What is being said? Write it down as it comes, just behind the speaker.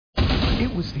It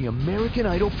was the American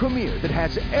Idol premiere that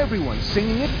has everyone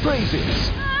singing its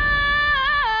praises.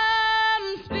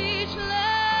 I'm speechless.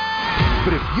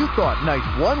 But if you thought night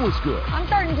one was good, I'm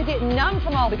starting to get numb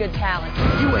from all the good talent.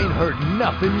 you ain't heard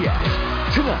nothing yet.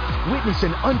 Tonight, witness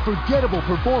an unforgettable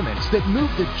performance that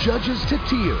moved the judges to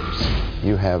tears.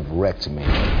 You have wrecked me.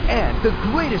 And the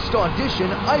greatest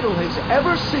audition Idol has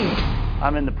ever seen.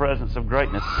 I'm in the presence of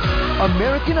greatness.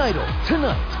 American Idol,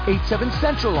 tonight, 8/7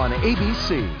 Central on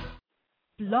ABC.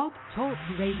 Blog Talk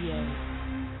Radio.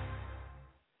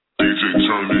 DJ,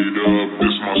 turn it up,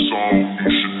 this my song,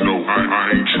 you should know. I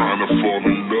ain't trying to fall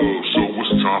in love, so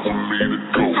it's time for me to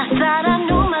go. I thought I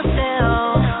knew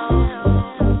myself,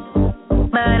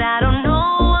 but I don't know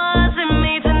what's in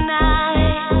me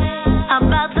tonight. I'm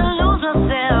about to lose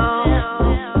myself,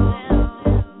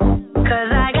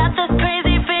 'cause I got this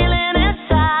crazy feeling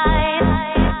inside.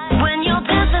 When you're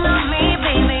dancing on me,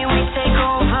 baby, we take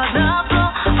over the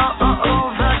floor,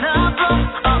 over the floor,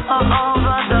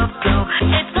 over the floor.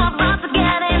 It's about to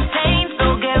get insane, so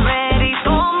get ready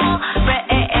for more,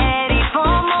 ready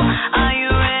for more. Are you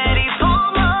ready for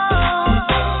more?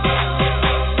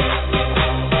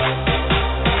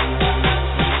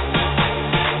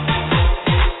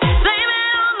 Blame it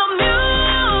on the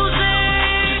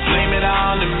music. Blame it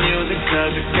on the music,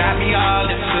 'cause it got me all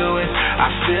into it. I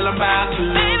feel about to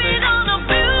lose Blame it. it on the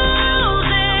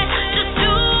music. Just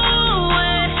do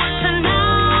it tonight.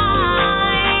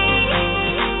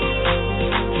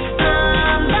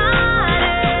 Somebody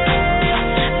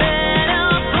better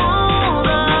pull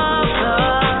the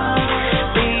plug.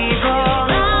 People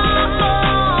are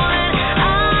falling, I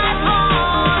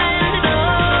fall in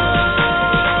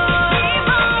love.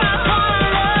 People are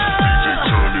DJ,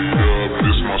 turn it up,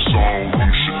 this my song, you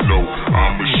should know.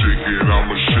 I'ma shake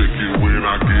it when I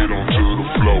get onto the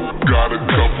floor. Got a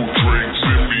couple drinks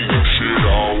in me, you should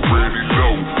already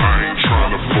know. I ain't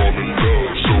trying to fall in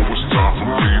love, so it's time for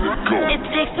me to go. It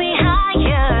takes me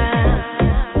higher.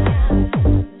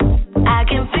 I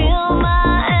can feel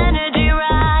my energy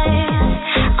rise.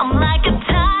 I'm like a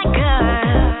tiger,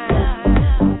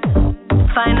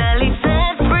 finally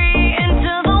set free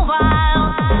into the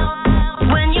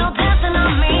wild. When you're dancing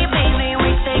on me, baby,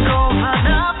 we take over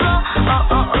the floor,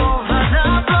 over the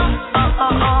floor,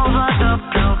 over the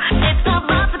floor. It's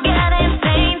about to get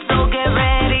insane, so get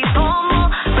ready for more,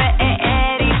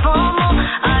 ready for more.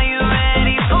 Are you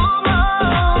ready for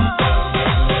more?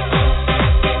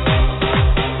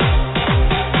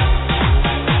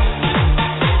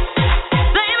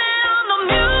 Blame it on the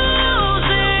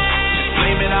music.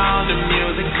 Blame it on the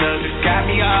music, 'cause it got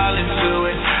me all into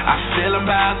it. I feel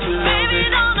about to lose Blame it.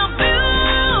 it on the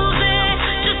music.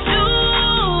 Just do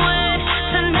it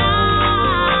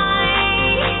tonight.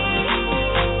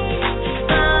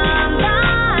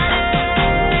 Somebody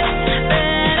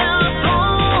better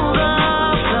pull the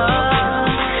plug.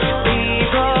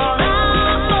 People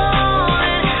are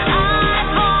falling, I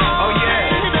fall Oh,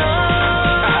 yeah. in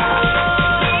love.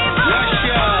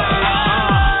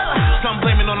 Some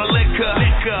blame it on the liquor,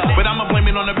 but I'ma blame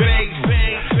it on the bass.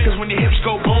 'Cause when your hips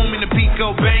go boom and the beat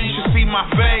go bang, you should see my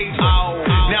face. Now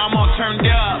I'm all turned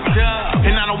up,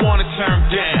 and I don't wanna turn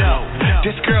down.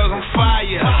 This girl's on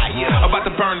fire, about to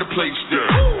burn the place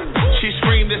down. She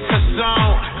screamed it's her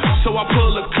song, so I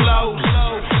pull her close.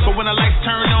 But when the lights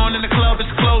turn on and the club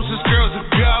is closed, this girl's a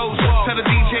ghost. Tell the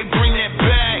DJ bring that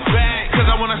back, 'cause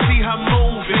I wanna see her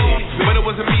moving. But it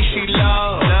wasn't me she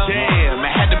loved. Damn,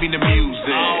 it had to be the music.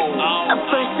 At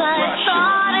first I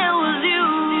thought it was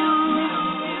you,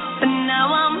 but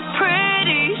now I'm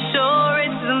pretty sure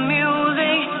it's the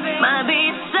music. Might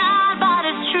be sad, but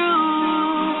it's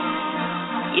true.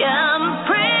 Yeah, I'm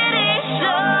pretty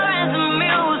sure it's the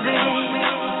music.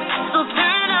 So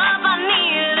turn up, I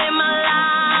need it in my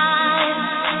life.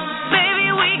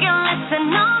 Baby, we can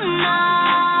listen all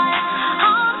night,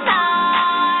 all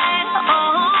night,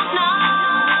 all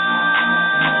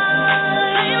night.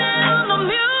 Blame it on the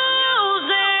music.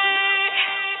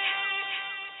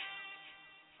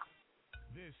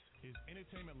 This is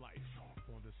Entertainment Life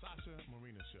on the Sasha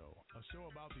Marina Show, a show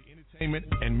about the entertainment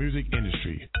and music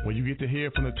industry, where you get to hear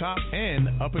from the top and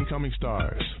up-and-coming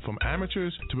stars, from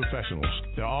amateurs to professionals.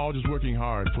 They're all just working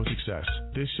hard for success.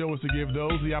 This show is to give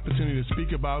those the opportunity to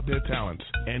speak about their talents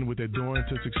and what they're doing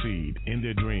to succeed in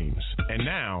their dreams. And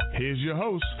now, here's your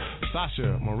host,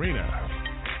 Sasha Marina.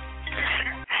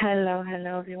 Hello,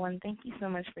 everyone. Thank you so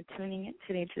much for tuning in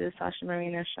today to the Sasha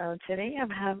Marina Show. Today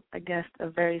I have a guest, a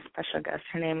very special guest.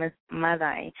 Her name is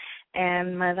Madai.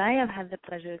 And Madai, I've had the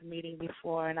pleasure of meeting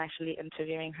before and actually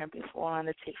interviewing her before on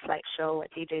the Take Flight show with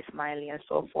DJ Smiley and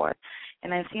so forth.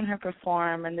 And I've seen her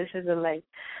perform, and this is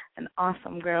an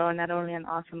awesome girl, not only an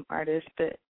awesome artist,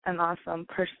 but an awesome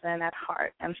person at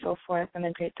heart and so forth, and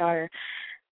a great daughter.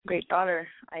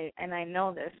 I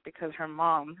know this because her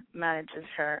mom manages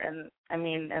her, and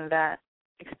that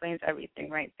explains everything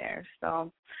right there.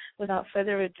 So without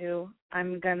further ado,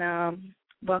 I'm gonna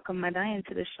welcome Madai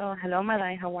into the show. Hello,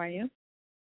 Madai. How are you?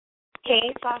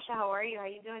 Hey, Sasha. How are you? How are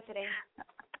you doing today?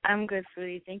 I'm good,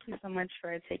 sweetie. Thank you so much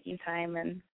for taking time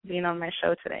and being on my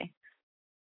show today.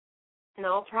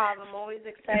 No problem. Always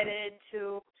excited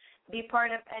to be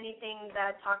part of anything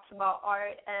that talks about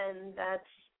art, and that's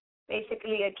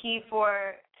basically a key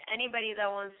for anybody that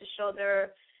wants to show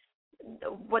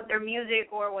what their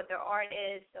music or what their art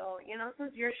is. So,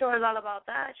 since your show is all about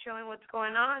that, showing what's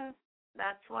going on,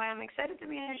 that's why I'm excited to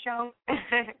be in your show.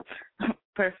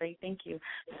 Perfect. Thank you.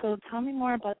 So tell me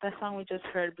more about that song we just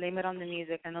heard, Blame It on the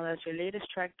Music. I know that's your latest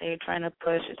track that you're trying to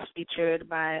push. It's featured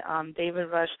by David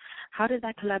Rush. How did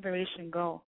that collaboration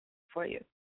go for you?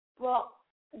 Well,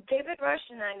 David Rush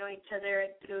and I know each other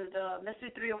through the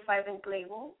Mr. 305 Inc.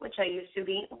 label, which I used to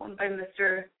be, owned by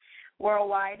Mr.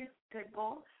 Worldwide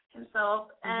Pitbull himself.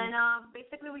 Mm-hmm. And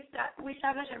basically we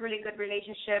established a really good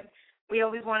relationship. We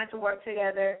always wanted to work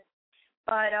together.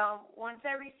 But once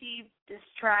I received this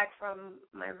track from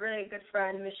my really good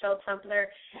friend, Michelle Templer,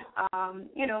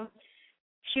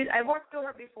 I worked with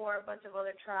her before, a bunch of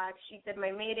other tracks. She did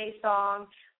my Mayday song.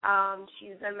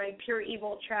 She's done my Pure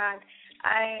Evil track.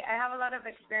 I have a lot of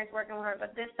experience working with her,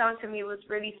 but this song to me was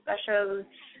really special. It was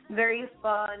very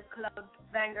fun, club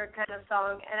banger kind of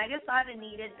song, and I just thought it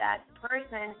needed that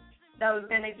person that was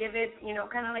going to give it,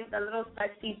 kind of like the little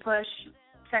sexy push,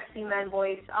 sexy man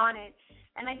voice on it.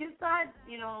 And I just thought,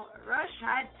 Rush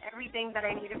had everything that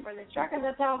I needed for this track, and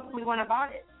that's how we went about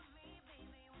it.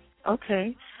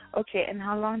 Okay, and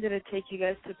how long did it take you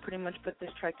guys to pretty much put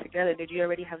this track together? Did you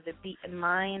already have the beat in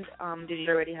mind? Did you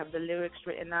already have the lyrics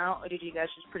written out, or did you guys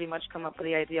just pretty much come up with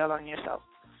the idea all on yourself?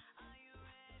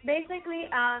 Basically,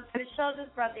 Michelle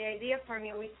just brought the idea for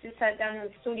me. We just sat down in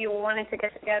the studio, wanted to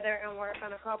get together and work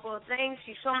on a couple of things.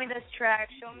 She showed me this track,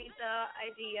 showed me the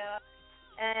idea,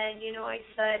 and, I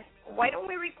said, why don't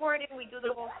we record it? We do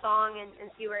the whole song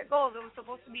and see where it goes. It was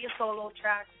supposed to be a solo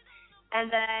track. And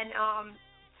then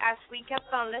as we kept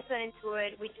on listening to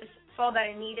it, we just saw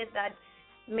that it needed that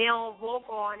male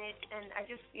vocal on it. And I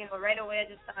just, right away I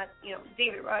just thought,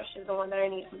 David Rush is the one that I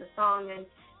need for the song. And,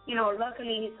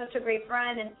 luckily he's such a great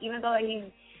friend. And even though he's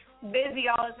busy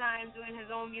all the time doing his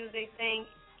own music thing,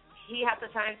 he had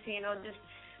the time to, just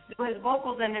do his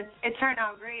vocals, and it turned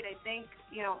out great. I think,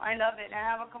 I love it. I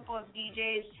have a couple of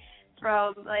DJs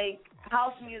from,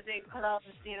 house music clubs,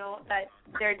 that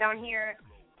they're down here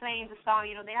playing the song.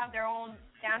 They have their own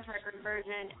dance record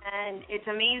version, and it's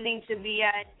amazing to be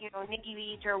at, Nikki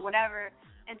Beach or whatever,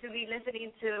 and to be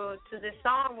listening to this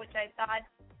song, which I thought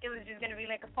it was just going to be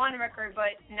like a fun record,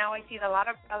 but now I see that a lot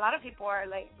of people are,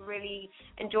 really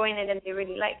enjoying it, and they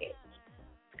really like it.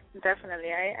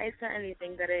 Definitely. I certainly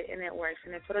think that it works,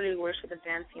 and it totally works with the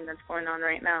dance scene that's going on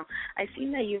right now. I've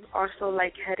seen that you've also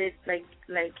headed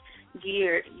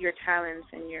geared your talents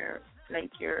and your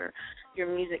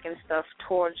music and stuff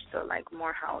towards the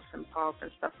more house and pop and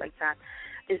stuff like that.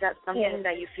 Is that something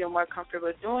that you feel more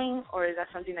comfortable doing, or is that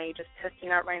something that you're just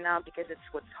testing out right now because it's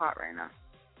what's hot right now?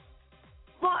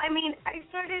 Well, I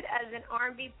started as an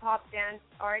R&B pop dance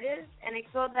artist, and I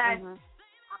feel that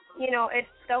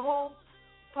it's the whole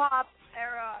pop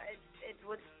era, it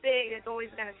was big, it's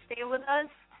always going to stay with us.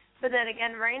 But then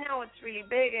again, right now what's really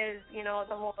big is,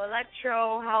 the whole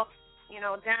electro, house,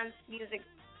 dance music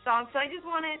songs. So I just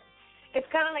it's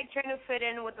kind of like trying to fit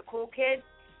in with the cool kids.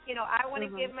 I want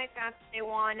to give my fans what they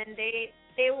want, and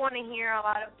they want to hear a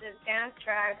lot of the dance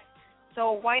tracks.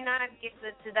 So why not give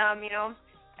it to them,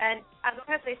 And as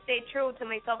long as I stay true to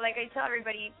myself, like I tell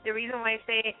everybody, the reason why I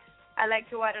say I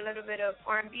like to add a little bit of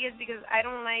R&B is because I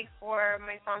don't like for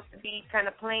my songs to be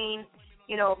kind of plain,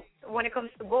 when it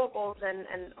comes to vocals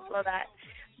and all of that.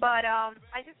 But I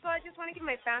just want to give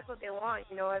my fans what they want.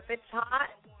 If it's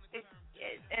hot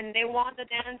and they want the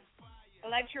dance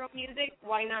electro music,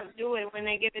 why not do it when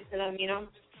I give it to them,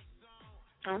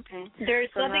 Okay.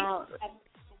 There's nothing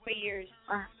for years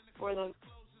for them.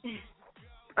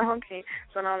 Okay.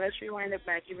 So now let's rewind it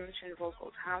back. You mentioned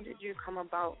vocals. How did you come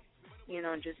about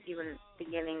just even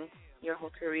beginning your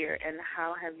whole career, and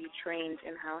how have you trained,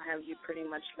 and how have you pretty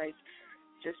much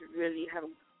just really have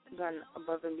gone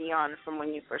above and beyond from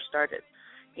when you first started,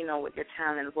 with your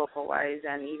talent, vocal-wise,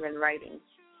 and even writing?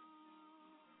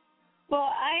 Well,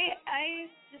 I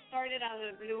just started out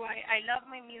of the blue. I love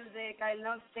my music. I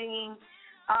love singing.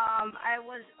 I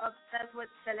was obsessed with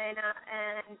Selena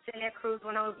and Celia Cruz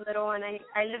when I was little, and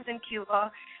I lived in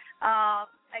Cuba.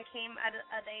 I came at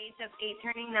the age of 8,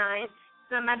 turning 9.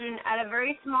 So imagine at a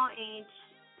very small age,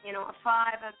 5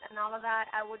 and all of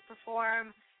that, I would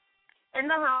perform in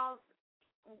the house.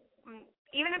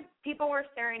 Even if people were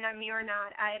staring at me or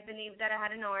not, I believed that I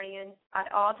had an audience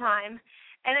at all times.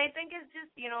 And I think it's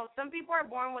just, some people are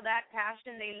born with that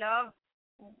passion. They love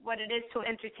what it is to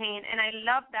entertain, and I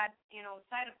love that,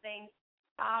 side of things.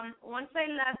 Once I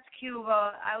left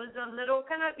Cuba, I was a little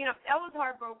kind of, I was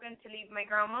heartbroken to leave my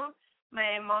grandma,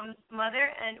 my mom's mother,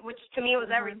 and which to me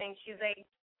was everything. She's like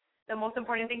the most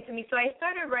important thing to me. So I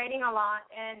started writing a lot,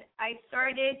 and I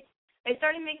started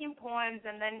making poems,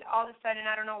 and then all of a sudden,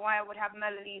 I don't know why, I would have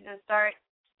melodies and start,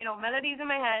 melodies in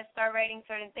my head, start writing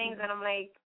certain things, and I'm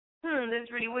like, this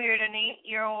is really weird, an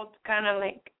 8-year-old kind of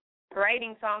like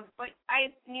writing songs, but I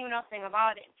knew nothing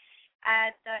about it.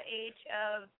 At the age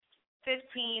of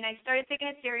 15, I started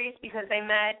taking it serious because I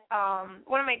met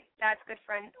one of my dad's good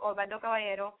friends, Osvaldo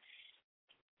Caballero.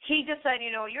 He just said,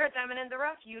 you're a diamond in the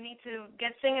rough. You need to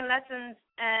get singing lessons,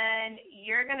 and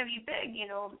you're going to be big.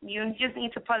 You just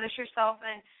need to polish yourself,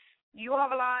 and you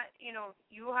have a lot,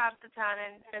 you have the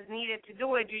talent that's needed to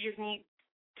do it. You just need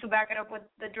to back it up with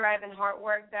the drive and hard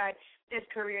work that this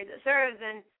career deserves.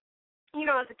 And,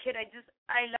 as a kid,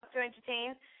 I love to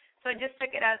entertain, so I just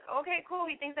took it as, okay, cool,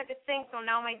 he thinks I could sing, so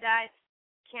now my dad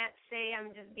can't say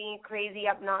I'm just being crazy,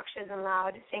 obnoxious, and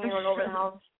loud, singing all over the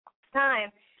house all the time.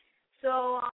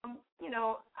 So,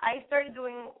 I started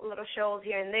doing little shows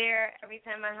here and there. Every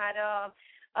time I had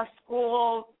a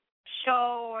school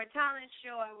show or talent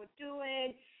show, I would do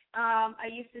it. I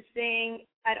used to sing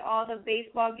at all the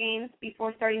baseball games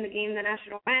before starting the game, the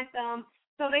national anthem.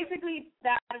 So basically,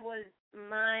 that was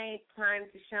my time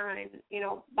to shine,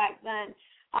 back then.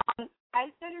 I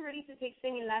started really to take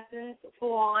singing lessons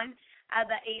full on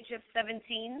at the age of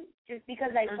 17, just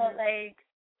because I felt like,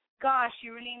 gosh,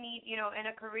 you really need, in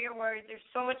a career where there's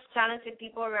so much talented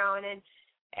people around and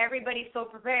everybody's so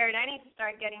prepared, I need to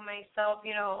start getting myself, I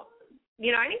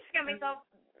need to get myself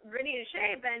really in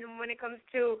shape, and when it comes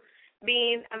to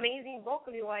being amazing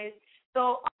vocally wise.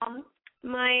 So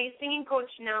my singing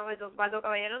coach now is Osvaldo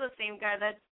Caballero, the same guy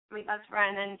that's my best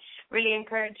friend, and really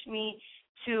encouraged me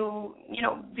to,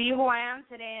 be who I am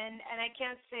today. And I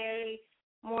can't say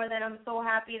more than I'm so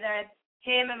happy that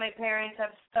him and my parents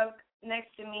have stuck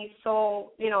next to me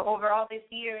so, over all these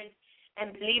years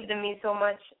and believed in me so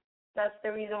much. That's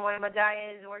the reason why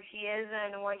Madai is where she is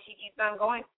and why she keeps on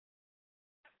going.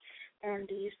 And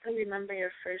do you still remember your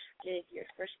first gig, your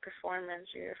first performance,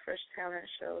 or your first talent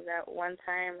show? That one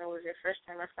time it was your first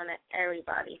time in front of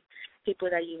everybody, people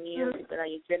that you knew, people that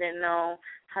you didn't know.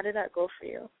 How did that go for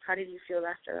you? How did you feel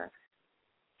after that?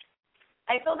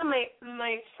 I felt that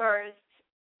my first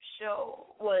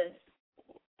show was,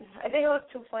 I think it was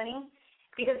too funny,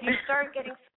 because you start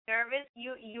getting nervous,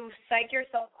 you psych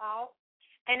yourself out,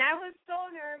 and I was so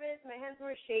nervous, my hands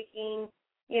were shaking.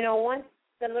 Once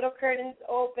the little curtains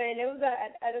opened, it was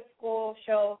at a school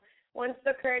show. Once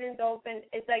the curtains opened,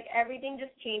 it's like everything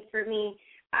just changed for me.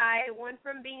 I went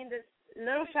from being this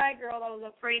little shy girl that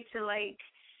was afraid to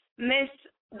miss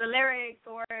the lyrics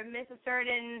or miss a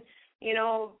certain,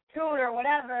 tune or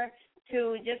whatever,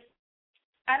 to just,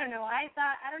 I don't know. I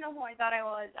don't know who I thought I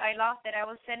was. I lost it. I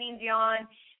was Celine Dion,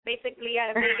 basically at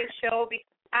a Vegas show, because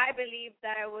I believed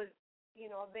that I was,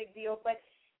 a big deal. But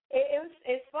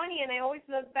it's funny, and I always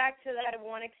look back to that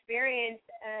one experience,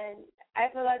 and I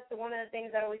feel that's one of the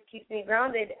things that always keeps me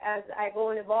grounded as I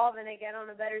go and evolve and I get on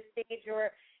a better stage,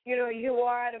 or you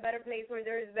are at a better place where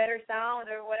there's better sound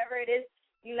or whatever it is.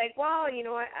 You're like, wow,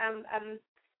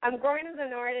 I'm growing as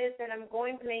an artist and I'm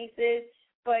going places.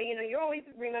 But, you're always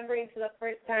remembering to the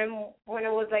first time when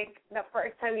it was like the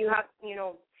first time you had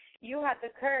the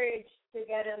courage to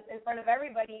get in front of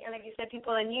everybody. And like you said,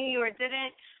 people that knew you or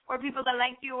didn't, or people that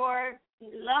liked you or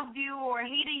loved you or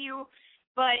hated you.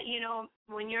 But,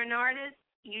 when you're an artist,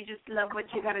 you just love what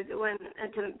you got to do. And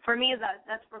for me,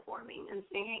 that's performing and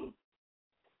singing.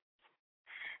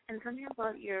 And tell me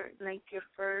about your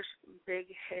first big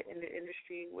hit in the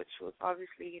industry, which was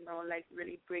obviously,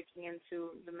 really breaking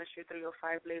into the Mystery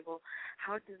 305 label.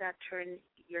 How did that turn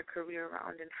your career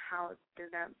around, and how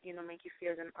did that, make you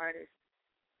feel as an artist?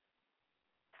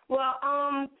 Well,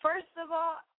 first of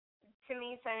all, to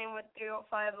me, signing with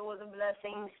 305 was a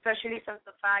blessing, especially since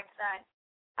the fact that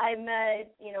I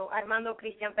met, Armando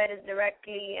Cristian Perez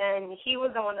directly, and he was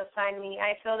the one that signed me.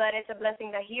 I feel that it's a blessing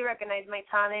that he recognized my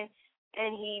talent,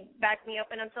 and he backed me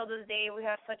up. And until this day, we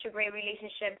have such a great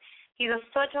relationship. He's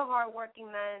such a hard-working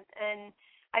man, and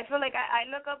I feel like I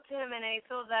look up to him, and I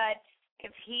feel that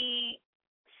if he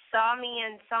saw me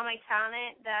and saw my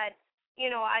talent, that,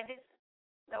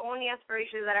 the only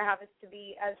aspiration that I have is to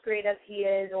be as great as he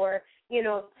is, or,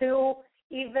 to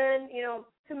even,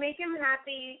 to make him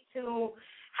happy, to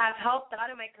have helped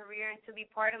out in my career and to be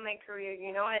part of my career,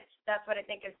 that's what I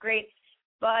think is great.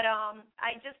 But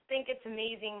I just think it's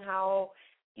amazing how,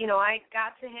 I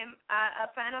got to him, a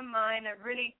fan of mine,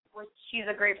 she's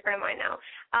a great friend of mine now.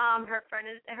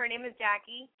 Her name is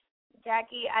Jackie.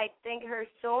 Jackie, I thank her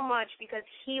so much because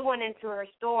he went into her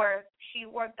store. She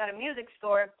worked at a music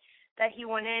store that he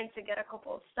went in to get a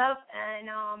couple of stuff, and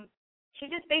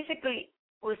she just basically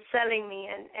was selling me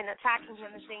and attacking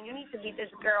him and saying, you need to be this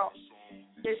girl.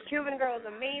 This Cuban girl is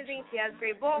amazing. She has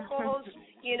great vocals.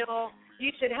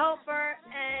 You should help her.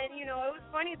 And, it was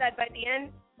funny that by the end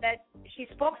that she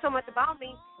spoke so much about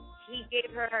me, he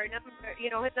gave her number,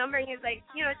 his number. And he was like,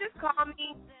 just call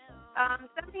me.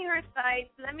 Send me her site.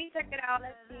 Let me check it out.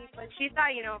 Let's see. But she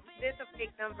thought, this is a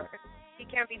fake number. She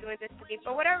can't be doing this to me.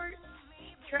 But whatever.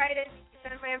 Tried to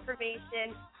send my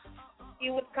information. She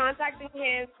was contacting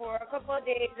him for a couple of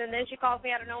days, and then she called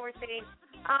me out of nowhere saying,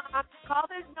 call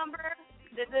this number.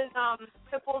 This is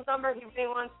Tripple's number. He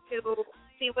really wants to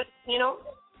see what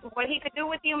he could do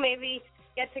with you, maybe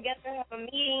get together, have a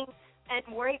meeting, and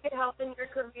where he could help in your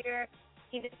career.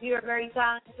 You are very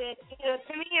talented.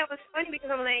 To me, it was funny because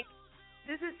I'm like,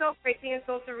 this is so crazy and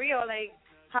so surreal. Like,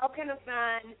 how can a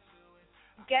fan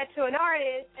get to an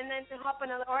artist and then to help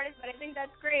another artist? But I think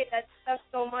that's great. That's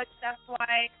so much. That's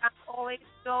why I'm always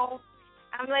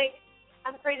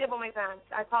I'm crazy about my fans.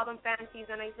 I call them fancies,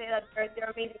 and I say that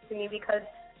they're amazing to me because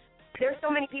there's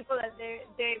so many people that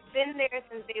they've been there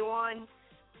since day one.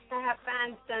 I have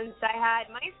fans since I had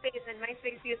MySpace, and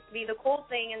MySpace used to be the cool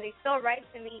thing, and they still write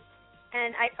to me,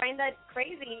 and I find that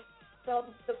crazy. So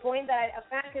the point that a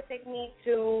fan could take me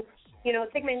to,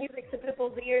 take my music to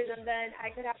people's ears, and then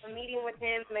I could have a meeting with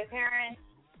him, my parents,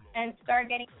 and start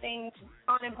getting things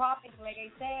on and popping, like I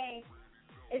say,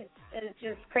 it's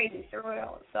just crazy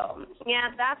surreal. So,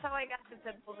 yeah, that's how I got to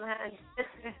Pitbull's hand.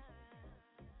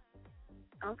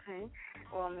 Okay.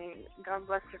 Well, God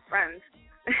bless your friends.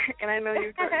 And I know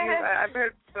I've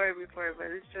heard the story before, but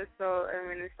it's just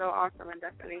it's so awesome, and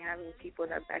definitely having people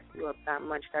that back you up that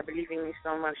much, that believe in you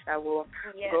so much, that will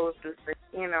go through,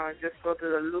 just go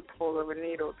through the loophole of a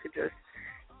needle to just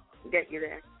get you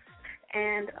there.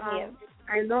 And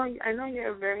I know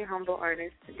you're a very humble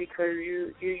artist because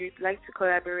you like to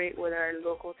collaborate with our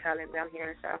local talent down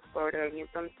here in South Florida, and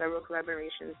you've done several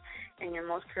collaborations. And your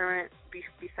most current,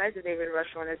 besides the David Rush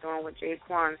one, is the one with Jay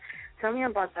Quan. Tell me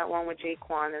about that one with Jay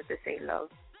Quan, If This Ain't Love.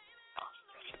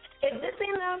 If This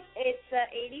Ain't Love, it's an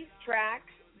 80s track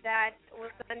that was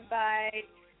done by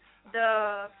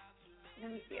the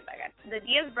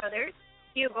Diaz brothers.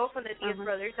 Hugo from the Diaz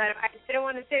brothers. I didn't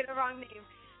want to say the wrong name.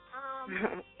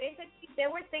 Basically, they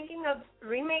were thinking of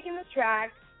remaking the track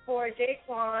for Jay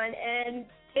Quan, and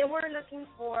they were looking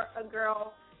for a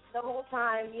girl the whole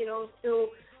time,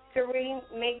 to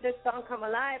remake this song come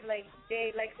alive, like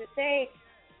Jay likes to say.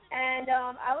 And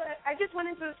I just went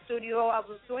into the studio. I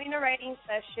was doing a writing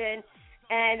session,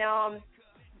 and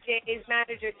Jay's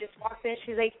manager just walked in.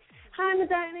 She's like, "Hi,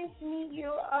 Madai, nice to meet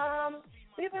you.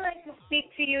 We would like to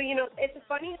speak to you." It's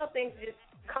funny how things just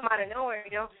come out of nowhere,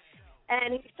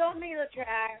 And he showed me the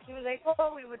track. He was like,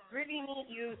 "Oh, we would really need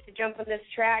you to jump on this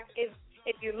track. If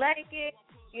you like it,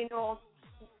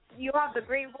 you have the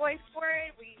great voice for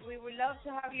it. We would love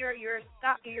to have your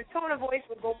tone of voice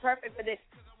would go perfect for this."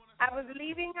 I was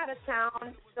leaving out of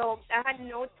town, so I had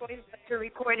no choice but to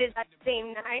record it that same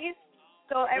night.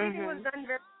 So everything was done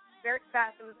very, very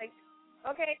fast. It was like,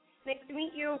 "Okay, nice to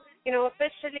meet you.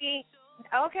 Officially.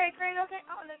 Okay, great. Okay,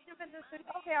 let's do this.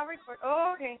 Okay, I'll record.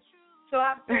 Oh, okay." So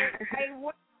after I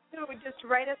went to just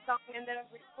write a song, ended up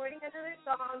recording another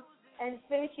song and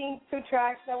finishing 2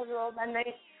 tracks that was rolled that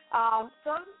night.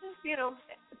 So it's just,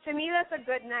 to me that's a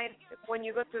good night when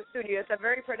you go to the studio. It's a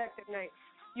very productive night.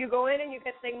 You go in and you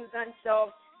get things done.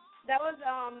 So that was,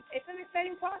 it's an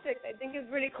exciting project. I think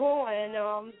it's really cool. And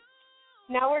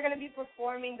now we're going to be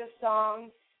performing the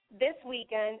song this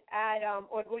weekend at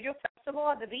Orgullo Festival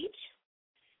at the beach.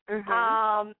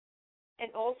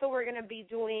 And also we're going to be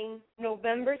doing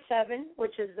November 7th,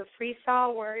 which is the Freestyle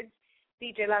Awards.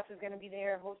 DJ Lass is going to be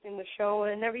there hosting the show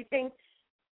and everything.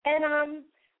 And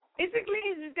basically,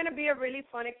 it's just going to be a really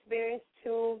fun experience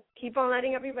to keep on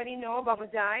letting everybody know about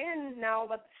Madai and now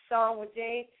about the song with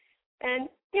Jay. And,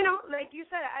 you know, like you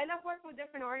said, I love working with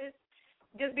different artists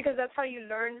just because that's how you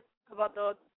learn about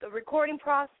the recording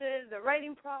process, the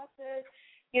writing process,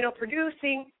 you know,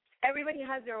 producing. Everybody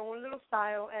has their own little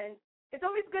style, and it's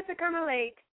always good to kind of,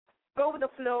 like, go with the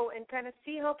flow and kind of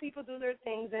see how people do their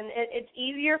things. And it's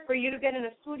easier for you to get in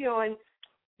a studio, and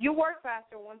you work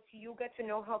faster once you get to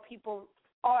know how people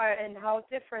are and how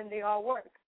different they all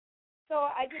work. So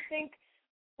I just think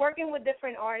working with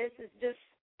different artists is just,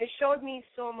 it showed me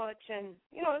so much, and,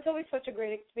 you know, it's always such a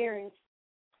great experience.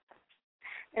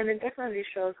 And it definitely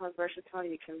shows how versatile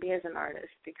you can be as an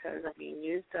artist because, I mean,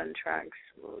 you've done tracks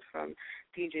from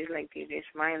DJs like DJ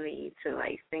Smiley to,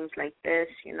 like, things like this,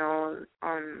 you know,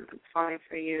 on Falling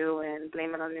For You and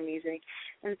Blame It On The Music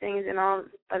and things and all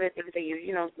other things that you've,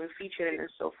 you know, been featured in and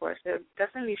so forth. So it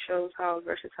definitely shows how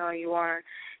versatile you are.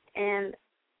 And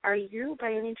are you,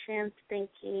 by any chance,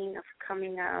 thinking of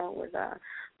coming out with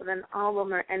an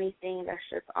album or anything that's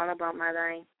just all about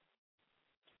Madai?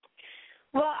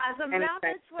 Well, as of now,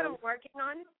 that's what I'm working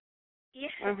on. Yeah.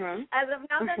 Mm-hmm. As of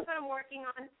now, that's what I'm working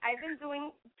on. I've been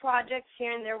doing projects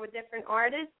here and there with different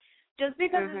artists just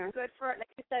because it's good for,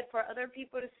 like you said, for other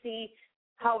people to see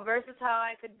how versatile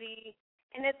I could be.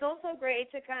 And it's also great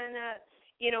to kind of,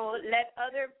 you know, let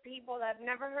other people that have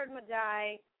never heard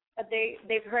Madai, but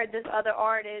they've heard this other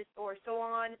artist or so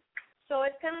on. So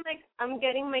it's kind of like I'm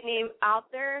getting my name out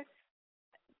there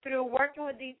through working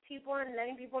with these people and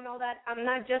letting people know that I'm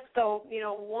not just a, you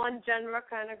know, one genre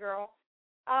kind of girl.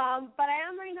 But I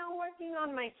am right now working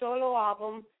on my solo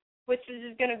album, which is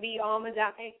just going to be all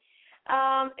Madai.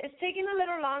 It's taking a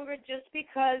little longer just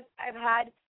because I've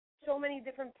had so many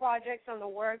different projects on the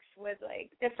works with, like,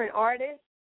 different artists.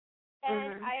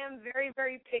 And I am very,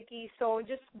 very picky. So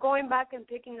just going back and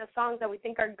picking the songs that we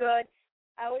think are good,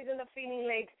 I always end up feeling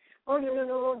like, oh,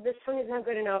 no, this song is not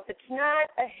good enough. It's not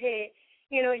a hit.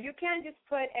 You know, you can't just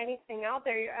put anything out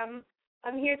there.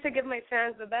 I'm here to give my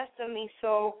fans the best of me,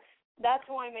 so that's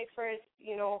why my first,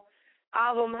 you know,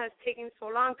 album has taken so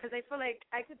long because I feel like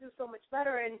I could do so much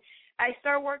better. And I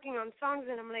start working on songs,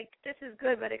 and I'm like, this is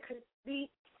good, but it could be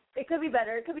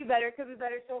better. It could be better.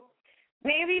 So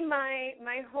maybe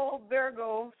my whole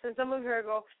Virgo, since I'm a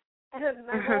Virgo,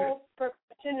 my whole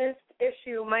perfectionist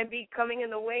issue might be coming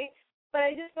in the way. But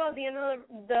I just feel at the end of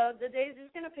the day, it's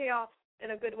just going to pay off in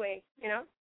a good way, you know?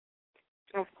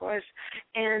 Of course.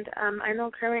 And I know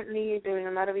currently you're doing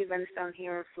a lot of events down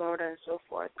here in Florida and so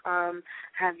forth.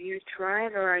 Have you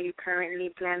tried or are you currently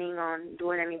planning on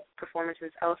doing any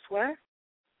performances elsewhere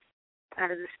out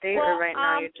of the state, or right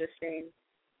now you're just saying?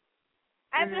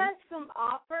 I've had some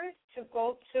offers to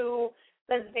go to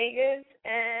Las Vegas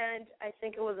and I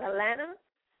think it was Atlanta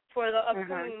for the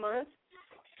upcoming months.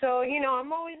 So, you know,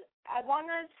 I'm always, as long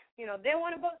as, you know, they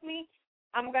want to book me,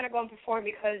 I'm going to go and perform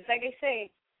because, like I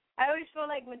say, I always feel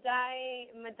like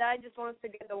Madai just wants to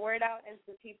get the word out and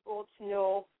for people to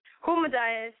know who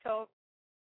Madai is. So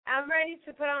I'm ready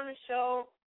to put on a show.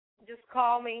 Just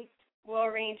call me. We'll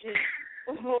arrange it.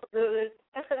 We'll do this.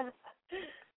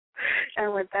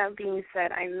 And with that being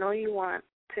said, I know you want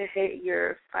to hit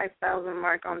your 5,000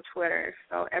 mark on Twitter,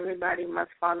 so everybody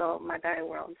must follow Madai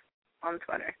World on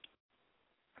Twitter.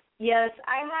 Yes,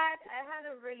 I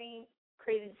had a really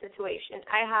crazy situation.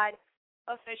 I had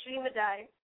officially Madai,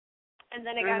 and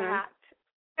then it got hacked.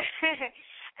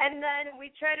 And then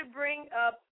we tried to bring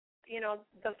up, you know,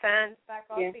 the fans back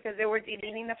up because they were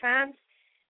deleting the fans.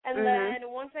 And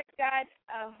then once I got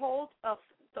a hold of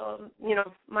the, you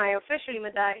know, my officially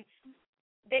Madai,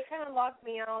 they kind of locked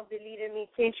me out, deleted me,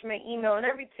 changed my email and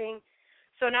everything.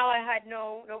 So now I had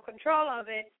no control of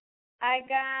it. I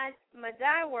got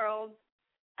Madai World,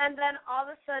 and then all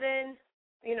of a sudden,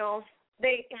 you know,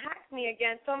 they hacked me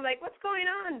again. So I'm like, what's going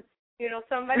on? You know,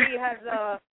 somebody has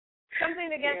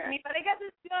something against me. But I guess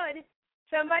it's good.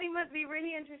 Somebody must be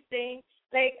really interesting.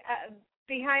 Like,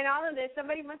 behind all of this,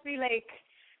 somebody must be like,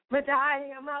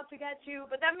 Madai, I'm out to get you.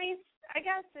 But that means, I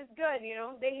guess it's good, you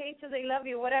know. They hate you, they love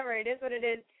you, whatever. It is what it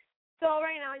is. So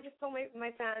right now I just told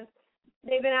my fans,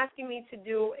 they've been asking me to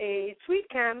do a tweet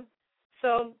cam.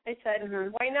 So I said,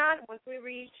 why not? Once we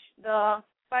reach the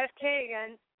 5K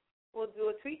again, we'll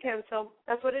do a tweet cam. So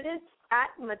that's what it is,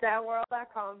 at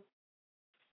MadaiWorld.com.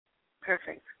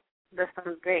 Perfect. That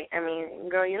sounds great. I mean,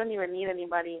 girl, you don't even need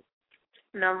anybody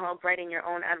no help writing your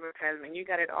own advertisement. You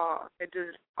got it all. It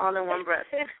just all in one breath.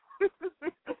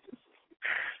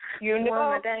 You know.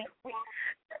 Well, Madai,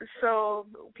 so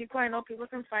I know people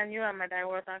can find you at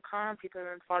MadaiWorld.com. People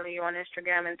can follow you on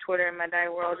Instagram and Twitter at Madai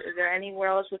World. Is there anywhere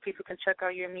else where people can check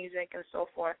out your music and so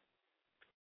forth?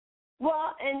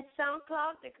 Well, in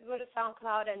SoundCloud, they could go to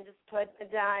SoundCloud and just put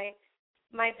Madai.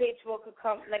 My page will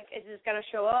come, like, it's just going to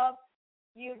show up.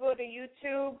 You go to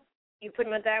YouTube, you put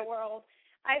Madai World.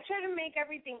 I try to make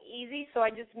everything easy, so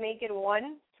I just make it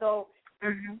one. So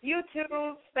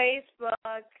YouTube,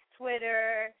 Facebook,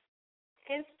 Twitter,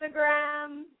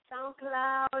 Instagram,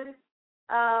 SoundCloud.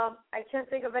 I can't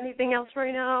think of anything else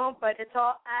right now, but it's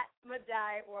all at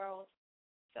Madai World.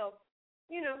 So,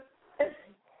 you know.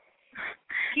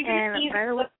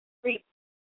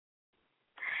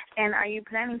 And are you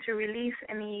planning to release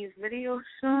any videos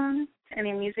soon?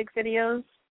 Any music videos?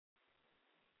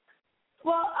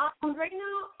 Well, right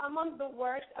now I'm on the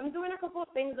works. I'm doing a couple of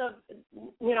things of,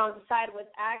 you know, on the side with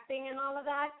acting and all of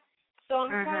that. So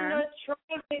I'm kind of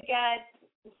trying to get.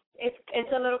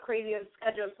 It's a little crazy of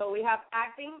schedule. So we have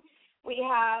acting, we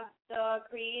have the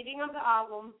creating of the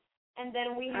album, and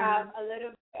then we have a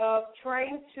little bit of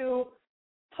trying to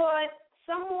put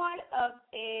somewhat of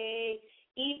a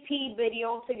EP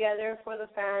video together for the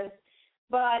fans.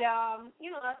 But, you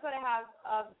know, that's what I have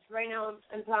right now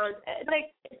in plans.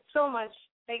 Like, it's so much.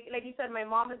 Like you said, my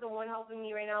mom is the one helping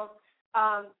me right now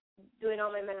doing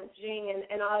all my managing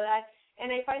and all that.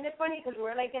 And I find it funny because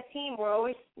we're like a team. We're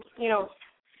always, you know,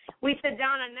 we sit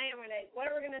down at night and we're like, what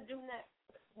are we going to do next?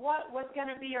 What's going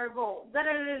to be our goal?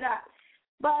 Da-da-da-da.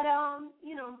 But,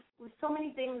 you know, with so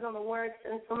many things on the works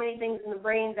and so many things in the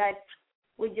brain that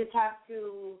we just have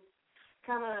to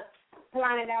kind of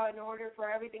plan it out in order for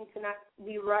everything to not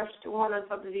be rushed one on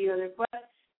top of the other.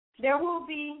 But there will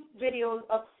be videos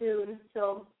up soon,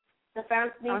 so the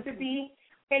fans need to be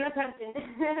paying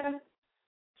attention.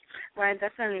 Well, I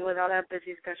definitely, with all that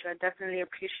busy schedule, I definitely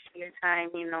appreciate your time,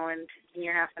 you know, and taking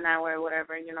your half an hour or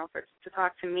whatever, you know, to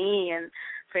talk to me and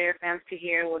for your fans to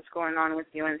hear what's going on with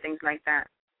you and things like that.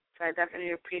 So I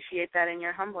definitely appreciate that and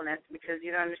your humbleness, because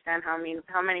you don't understand how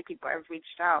many people I've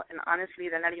reached out, and honestly,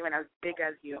 they're not even as big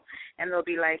as you, and they'll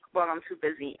be like, well, I'm too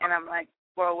busy, and I'm like,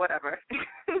 well, whatever.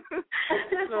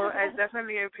 So I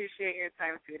definitely appreciate your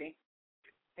time, sweetie.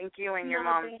 Thank you and your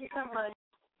mom. Thank you so much.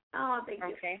 Oh, thank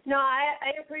you. Okay. No,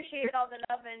 I appreciate all the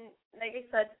love, and like I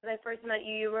said, when I first met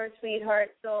you, you were a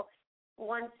sweetheart. So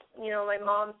once, you know, my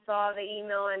mom saw the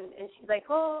email and she's like,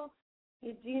 oh,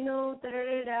 do you know,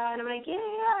 da-da-da-da, and I'm like, yeah,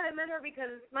 I met her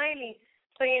because of Smiley.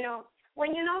 So, you know,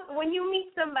 when you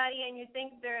meet somebody and you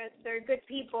think they're good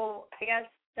people, I guess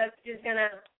that's just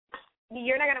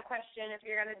you're not gonna question if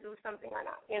you're gonna do something or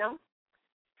not, you know.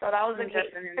 So that was a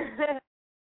case.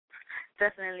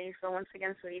 Definitely. So once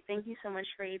again, sweetie, thank you so much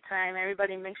for your time.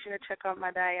 Everybody, make sure to check out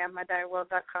Madai at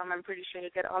MadaiWorld.com. I'm pretty sure you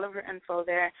get all of her info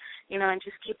there, you know, and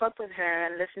just keep up with her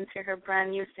and listen to her brand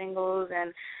new singles.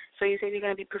 And so you said you're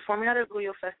going to be performing at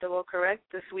Orgullo Festival,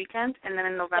 correct, this weekend, and then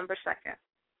on November 2nd.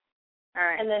 All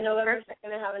right. And then November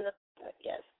 2nd, I have another,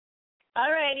 yes.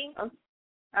 All righty.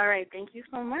 All right. Thank you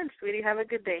so much, sweetie. Have a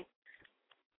good day.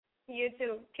 You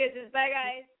too. Kisses. Bye,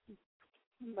 guys.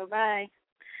 Bye-bye.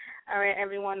 All right,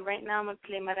 everyone. Right now I'm going to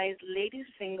play Madai's latest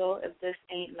single, If This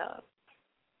Ain't Love.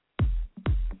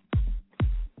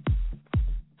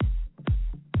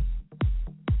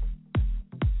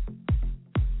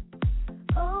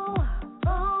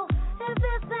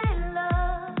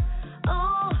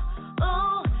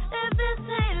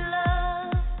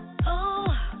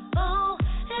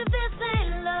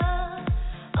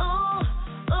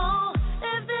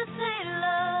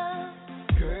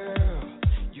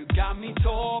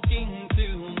 Talking to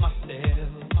myself,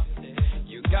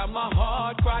 you got my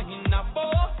heart crying out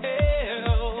for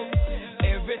help.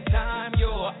 Every time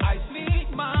your eyes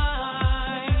meet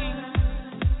mine,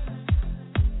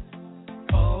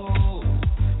 oh,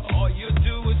 all you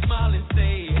do is smile and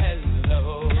say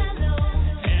hello,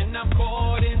 and I'm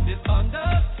caught in this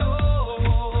undertow.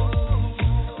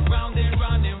 Round and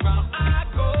round and round I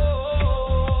go.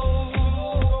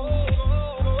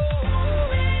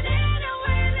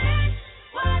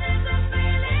 What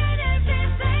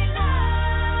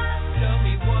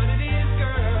is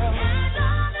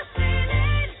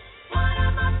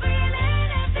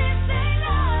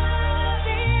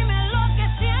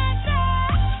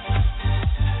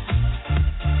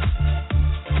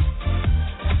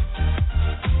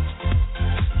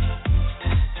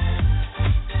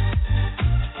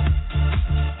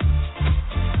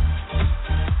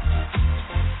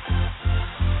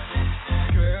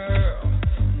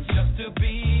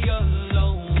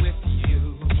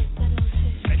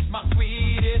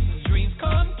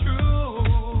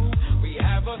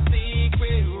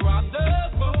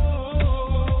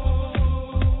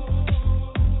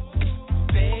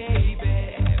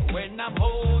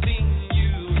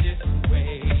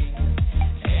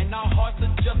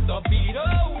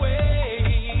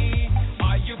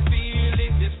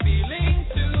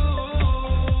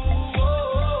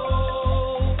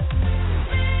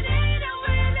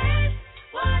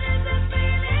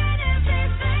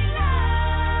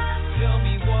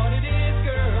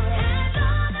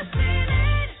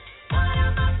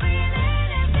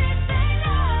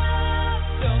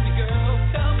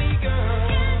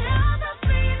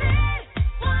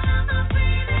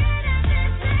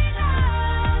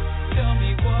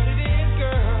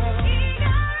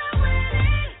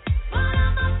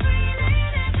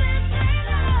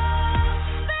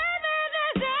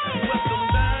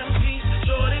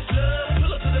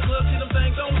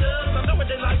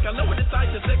I know what it's like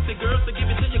to sexy girls to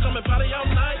give it to you, come and party all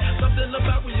night. Something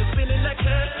about when you're spinning that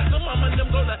cash. The mama and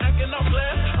them go to acting off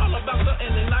glass. All about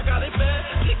something and I got it bad.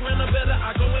 Kick ran a better,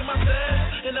 I go in my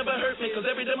stash. It never hurt me, cause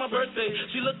every day my birthday.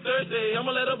 She look Thursday,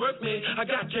 I'ma let her work me. I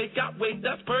got cake, got weight,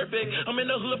 that's perfect. I'm in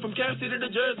the hood from Kansas City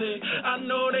to Jersey. I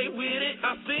know they with it,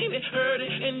 I seen it, heard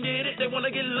it, and did it. They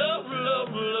wanna get love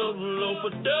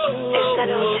for dough.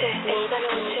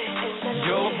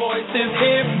 Your voice is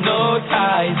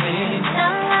hypnotizing.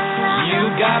 You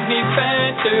got me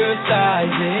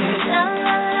fantasizing.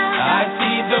 I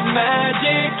see the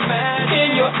magic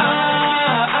in your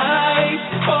eyes.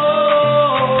 Oh.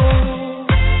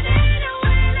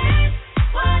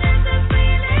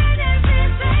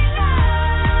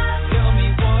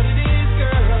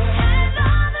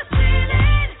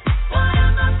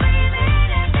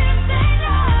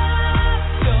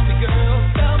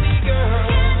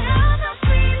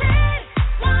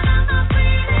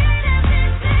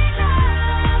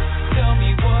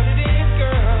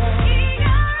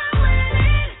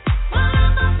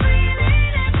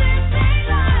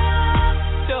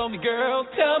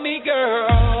 Tell me, girl.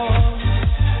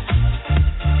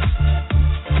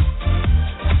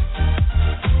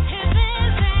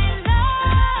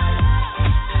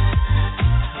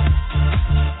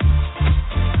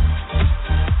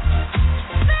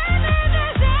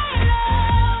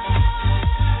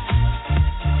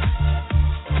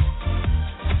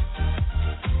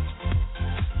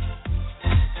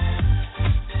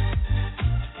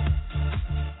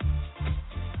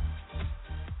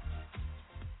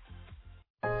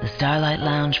 Starlight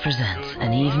Lounge presents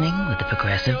An Evening with the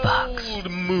Progressive Box.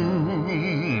 Old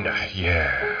moon,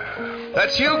 yeah.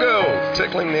 That's Hugo,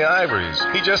 tickling the ivories.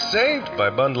 He just saved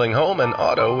by bundling home and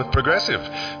auto with Progressive.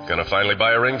 Gonna finally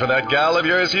buy a ring for that gal of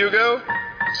yours, Hugo?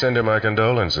 Send her my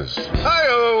condolences.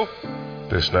 Hi-oh!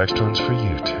 This next one's for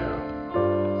you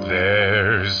two.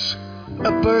 There's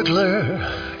a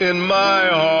burglar in my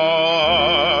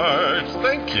heart.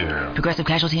 Thank you. Progressive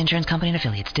Casualty Insurance Company and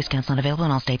Affiliates. Discounts not available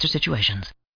in all states or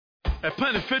situations. At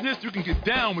Planet Fitness, you can get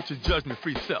down with your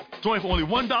judgment-free self. Join for only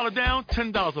 $1 down,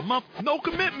 $10 a month, no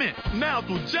commitment. Now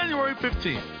through January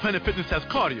 15th, Planet Fitness has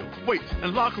cardio, weights,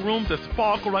 and locker rooms that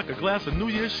sparkle like a glass of New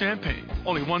Year's champagne.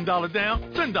 Only $1 down,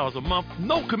 $10 a month,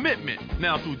 no commitment.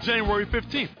 Now through January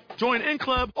 15th. Join in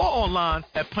club or online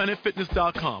at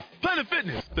planetfitness.com. Planet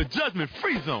Fitness, the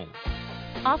judgment-free zone.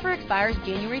 Offer expires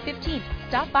January 15th.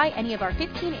 Stop by any of our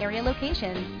 15 area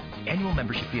locations. Annual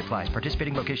membership fee applies.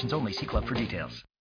 Participating locations only. See club for details.